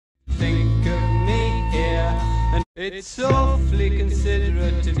It's awfully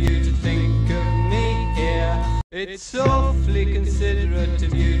considerate of you to think of me here. It's awfully considerate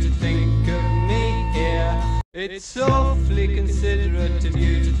of you to think of me here. It's awfully considerate of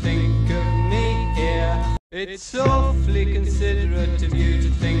you to think of me here. It's awfully considerate of you to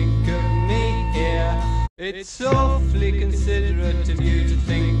think of me here. It's awfully considerate of you to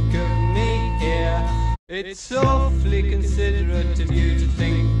think of me here. It's awfully considerate of you to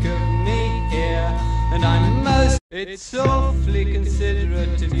think of me here. And I'm most. It's awfully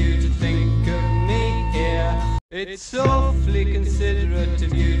considerate of you to think of me here. It's awfully considerate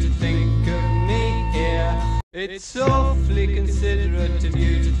of you to think of me here. It's awfully considerate of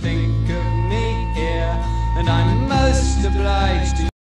you to think of me here. And I'm most obliged to